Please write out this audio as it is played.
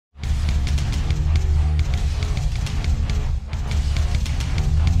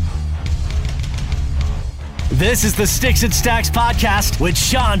This is the Sticks and Stacks podcast with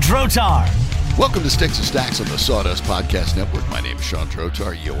Sean Drotar. Welcome to Sticks and Stacks on the Sawdust Podcast Network. My name is Sean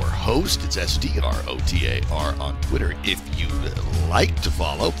Drotar, your host. It's SDROTAR on Twitter if you'd like to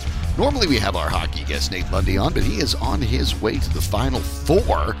follow. Normally we have our hockey guest Nate Lundy on, but he is on his way to the Final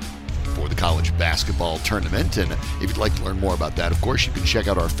Four for the college basketball tournament. And if you'd like to learn more about that, of course, you can check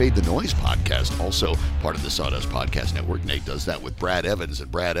out our Fade the Noise podcast, also part of the Sawdust Podcast Network. Nate does that with Brad Evans,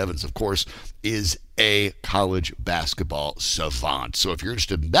 and Brad Evans, of course, is a college basketball savant. So if you're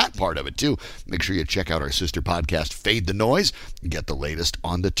interested in that part of it too, make sure you check out our sister podcast, Fade the Noise, and get the latest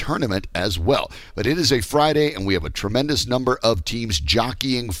on the tournament as well. But it is a Friday, and we have a tremendous number of teams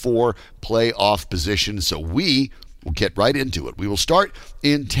jockeying for playoff positions, so we'll get right into it. We will start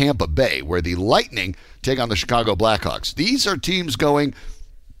in Tampa Bay, where the Lightning take on the Chicago Blackhawks. These are teams going,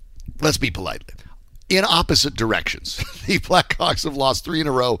 let's be polite, in opposite directions. The Blackhawks have lost 3 in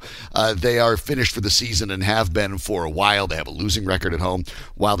a row. They are finished for the season and have been for a while. They have a losing record at home,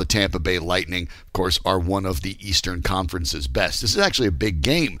 while the Tampa Bay Lightning, of course, are one of the Eastern Conference's best. This is actually a big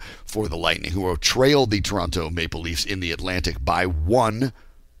game for the Lightning, who have trailed the Toronto Maple Leafs in the Atlantic by 1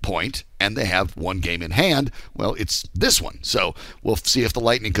 point, and they have one game in hand. Well, it's this one. So we'll see if the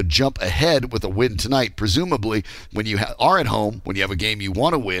Lightning could jump ahead with a win tonight. Presumably, when you are at home, when you have a game you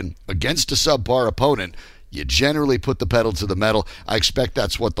want to win against a subpar opponent, you generally put the pedal to the metal. I expect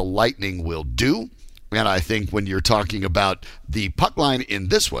that's what the Lightning will do. And I think when you're talking about the puck line in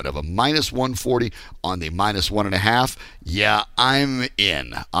this one of a minus 140 on the minus 1.5, yeah, I'm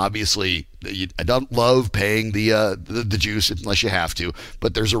in. Obviously, I don't love paying the juice unless you have to,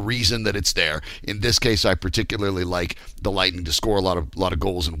 but there's a reason that it's there. In this case, I particularly like the Lightning to score a lot of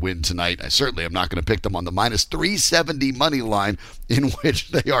goals and win tonight. I certainly am not going to pick them on the minus 370 money line in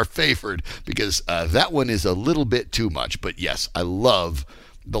which they are favored, because that one is a little bit too much. But yes, I love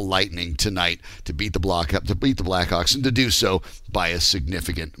the Lightning tonight to beat the Blackhawks, and to do so by a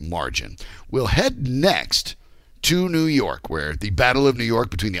significant margin. We'll head next to New York, where the Battle of New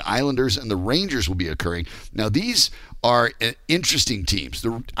York between the Islanders and the Rangers will be occurring. Now, these are interesting teams.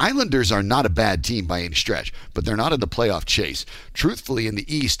 The Islanders are not a bad team by any stretch, but they're not in the playoff chase. Truthfully, in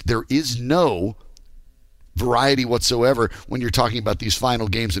the East, there is no variety whatsoever when you're talking about these final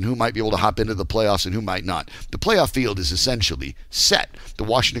games and who might be able to hop into the playoffs and who might not. The playoff field is essentially set. The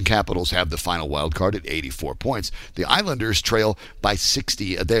Washington Capitals have the final wild card at 84 points. The Islanders trail by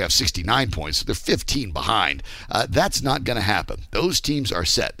 60. They have 69 points. So they're 15 behind. That's not going to happen. Those teams are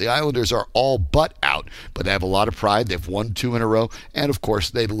set. The Islanders are all but out, but they have a lot of pride. They've won 2 in a row, and of course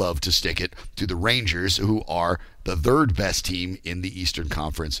they'd love to stick it to the Rangers, who are the third best team in the Eastern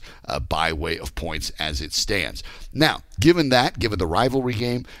Conference by way of points as it stands. Now, given the rivalry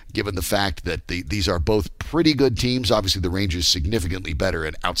game, given the fact that these are both pretty good teams, obviously the Rangers significantly better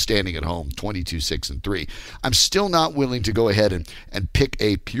and outstanding at home, 22-6-3. I'm still not willing to go ahead and pick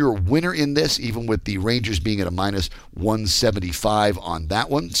a pure winner in this, even with the Rangers being at a minus 175 on that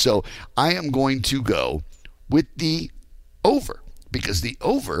one. So I am going to go with the over, because the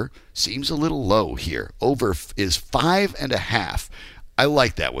over seems a little low here. Over is 5.5. I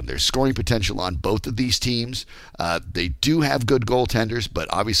like that one. There's scoring potential on both of these teams. They do have good goaltenders, but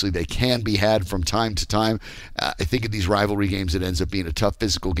obviously they can be had from time to time. I think in these rivalry games it ends up being a tough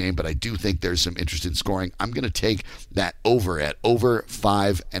physical game, but I do think there's some interest in scoring. I'm going to take that over at over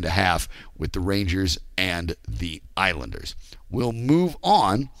 5.5 with the Rangers and the Islanders. We'll move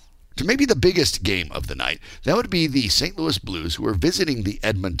on to maybe the biggest game of the night. That would be the St. Louis Blues, who are visiting the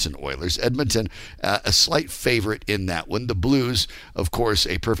Edmonton Oilers. Edmonton, a slight favorite in that one. The Blues, of course,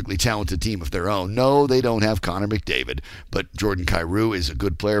 a perfectly talented team of their own. No, they don't have Connor McDavid, but Jordan Kyrou is a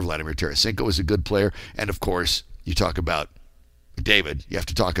good player. Vladimir Tarasenko is a good player. And, of course, you talk about McDavid, you have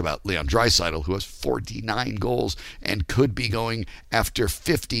to talk about Leon Draisaitl, who has 49 goals and could be going after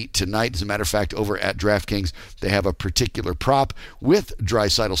 50 tonight. As a matter of fact, over at DraftKings, they have a particular prop with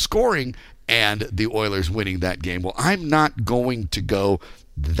Draisaitl scoring and the Oilers winning that game. Well, I'm not going to go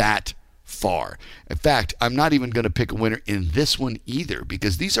that far. In fact, I'm not even going to pick a winner in this one either,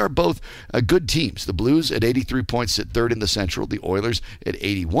 because these are both good teams. The Blues at 83 points sit third in the Central. The Oilers at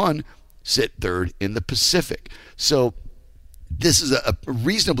 81 sit third in the Pacific. So this is a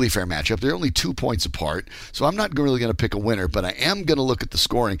reasonably fair matchup. They're only 2 points apart, so I'm not really going to pick a winner, but I am going to look at the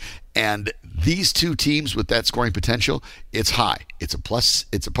scoring. And these two teams with that scoring potential, it's high. It's a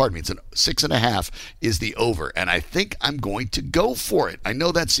 6.5 is the over. And I think I'm going to go for it. I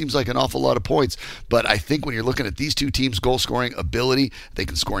know that seems like an awful lot of points, but I think when you're looking at these two teams' goal scoring ability, they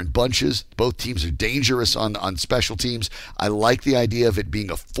can score in bunches. Both teams are dangerous on special teams. I like the idea of it being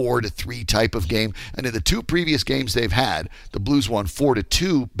a 4-3 type of game. And in the two previous games they've had, the Blues won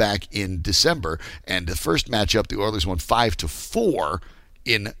 4-2 back in December. And the first matchup, the Oilers won 5-4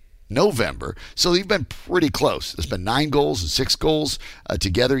 in November. So they've been pretty close. There's been 9 goals and 6 goals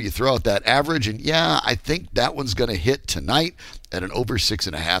together. You throw out that average, and yeah, I think that one's going to hit tonight at an over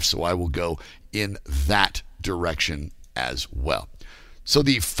 6.5. So I will go in that direction as well. So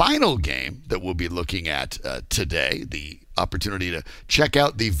the final game that we'll be looking at today, the opportunity to check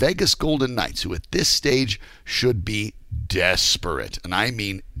out the Vegas Golden Knights, who at this stage should be desperate. And I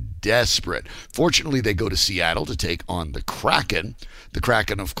mean desperate. Fortunately, they go to Seattle to take on the Kraken. The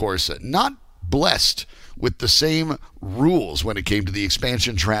Kraken, of course, not blessed with the same rules when it came to the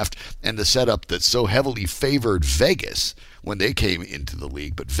expansion draft and the setup that so heavily favored Vegas when they came into the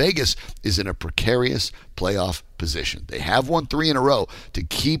league. But Vegas is in a precarious playoff position. They have won 3 in a row to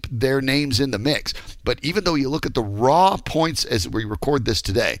keep their names in the mix. But even though you look at the raw points as we record this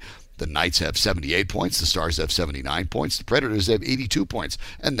today, the Knights have 78 points, the Stars have 79 points, the Predators have 82 points,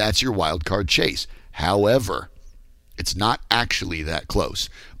 and that's your wild card chase. However, it's not actually that close.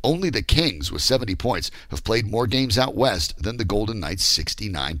 Only the Kings with 70 points have played more games out west than the Golden Knights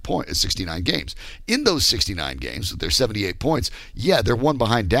 69 games. In those 69 games with their 78 points, yeah, they're one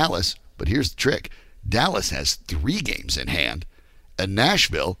behind Dallas, but here's the trick. Dallas has 3 games in hand, and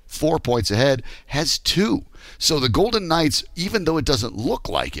Nashville, 4 points ahead, has 2. So the Golden Knights, even though it doesn't look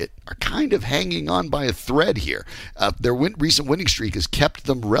like it, are kind of hanging on by a thread here. Their recent winning streak has kept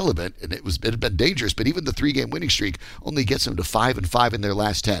them relevant, and it had been dangerous, but even the 3-game winning streak only gets them to 5-5 in their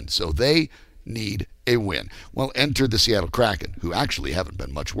last 10. So they need a win. Well, enter the Seattle Kraken, who actually haven't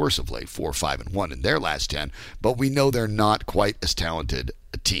been much worse of late, 4-5-1 in their last 10, but we know they're not quite as talented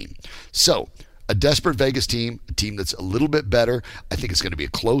a team. So a desperate Vegas team, a team that's a little bit better. I think it's going to be a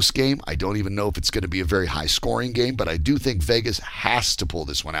close game. I don't even know if it's going to be a very high-scoring game, but I do think Vegas has to pull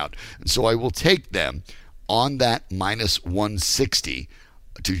this one out. And so I will take them on that minus 160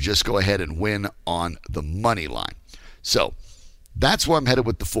 to just go ahead and win on the money line. So that's where I'm headed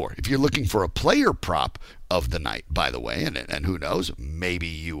with the 4. If you're looking for a player prop of the night, by the way, and who knows, maybe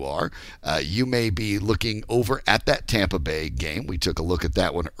you are, you may be looking over at that Tampa Bay game. We took a look at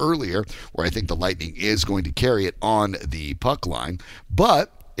that one earlier, where I think the Lightning is going to carry it on the puck line.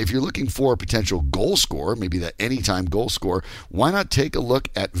 But if you're looking for a potential goal scorer, maybe that anytime goal scorer, why not take a look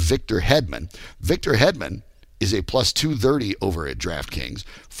at Victor Hedman? Victor Hedman is a plus 230 over at DraftKings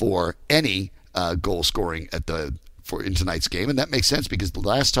for any goal scoring in tonight's game, and that makes sense because the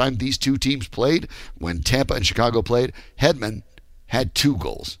last time these two teams played, when Tampa and Chicago played, Hedman had 2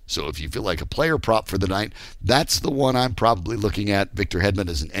 goals. So if you feel like a player prop for the night, that's the one I'm probably looking at. Victor Hedman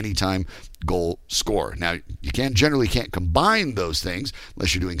as an anytime goal scorer. Now, you generally can't combine those things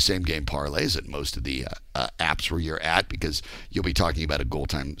unless you're doing same game parlays at most of the apps where you're at, because you'll be talking about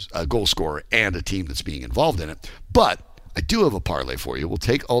a goal scorer and a team that's being involved in it. But I do have a parlay for you. We'll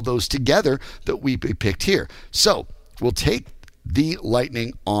take all those together that we picked here. So we'll take the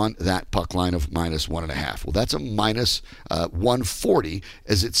Lightning on that puck line of minus 1.5. Well, that's a minus 140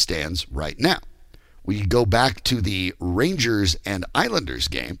 as it stands right now. We go back to the Rangers and Islanders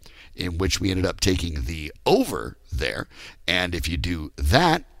game, in which we ended up taking the over there. And if you do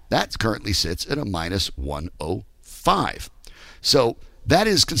that, that currently sits at a minus 105. So that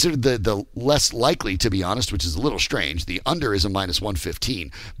is considered the less likely, to be honest, which is a little strange. The under is a minus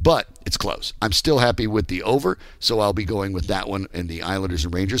 115, but it's close. I'm still happy with the over, so I'll be going with that one in the Islanders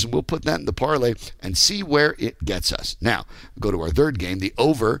and Rangers, and we'll put that in the parlay and see where it gets us. Now, go to our third game, the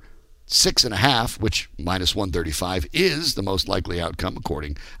over 6.5, which minus 135 is the most likely outcome,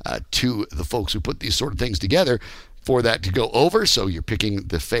 according to the folks who put these sort of things together, for that to go over. So you're picking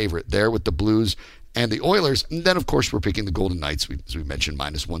the favorite there with the Blues and the Oilers. And then, of course, we're picking the Golden Knights, as we mentioned,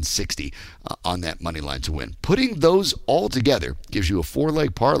 minus 160 on that money line to win. Putting those all together gives you a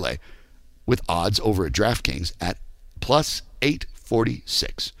 4-leg parlay with odds over at DraftKings at plus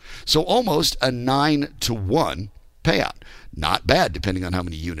 846. So almost a 9-1 payout. Not bad, depending on how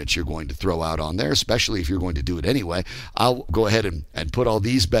many units you're going to throw out on there, especially if you're going to do it anyway. I'll go ahead and put all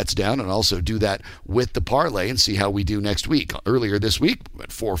these bets down and also do that with the parlay and see how we do next week. Earlier this week, we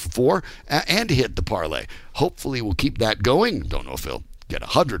went 4 for 4 and hit the parlay. Hopefully we'll keep that going. Don't know if he'll get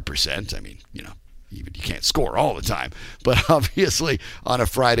 100%. I mean, you can't score all the time. But obviously on a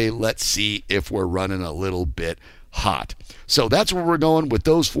Friday, let's see if we're running a little bit hot. So that's where we're going with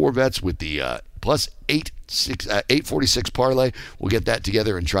those 4 bets with the plus 846 parlay. We'll get that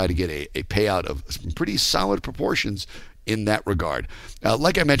together and try to get a payout of some pretty solid proportions in that regard.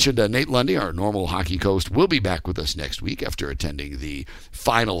 Like I mentioned, Nate Lundy, our normal hockey host, will be back with us next week after attending the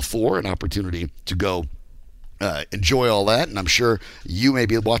Final Four, an opportunity to go enjoy all that, and I'm sure you may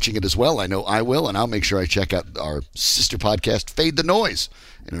be watching it as well. I know I will, and I'll make sure I check out our sister podcast, Fade the Noise,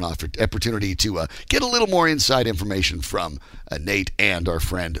 in an opportunity to get a little more inside information from Nate and our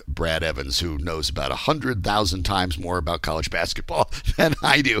friend Brad Evans, who knows about 100,000 times more about college basketball than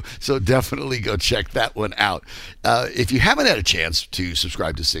I do. So definitely go check that one out. If you haven't had a chance to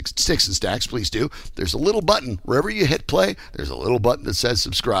subscribe to Sticks and Stacks, please do. There's a little button wherever you hit play. There's a little button that says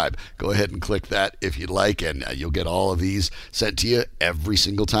subscribe. Go ahead and click that if you'd like, and you'll get all of these sent to you every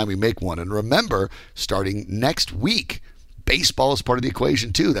single time we make one. And remember, starting next week, baseball is part of the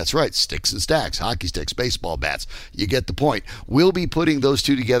equation too. That's right, Sticks and Stacks, hockey sticks, baseball bats. You get the point. We'll be putting those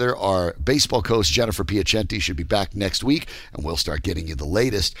two together. Our baseball coach, Jennifer Piacenti, should be back next week, and we'll start getting you the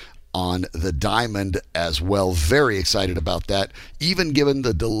latest on the diamond as well. Very excited about that, even given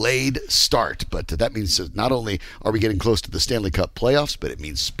the delayed start. But that means that not only are we getting close to the Stanley Cup playoffs, but it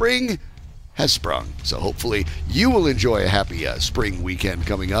means spring has sprung. So hopefully you will enjoy a happy spring weekend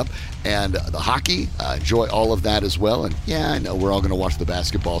coming up, and the hockey, enjoy all of that as well. And yeah, I know we're all going to watch the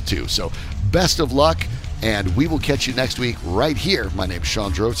basketball too. So best of luck, and we will catch you next week right here. My name is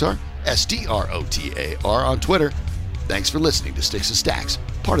Sean Drotar, SDROTAR on Twitter. Thanks for listening to Sticks and Stacks,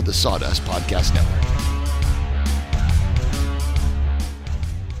 part of the Sawdust Podcast Network.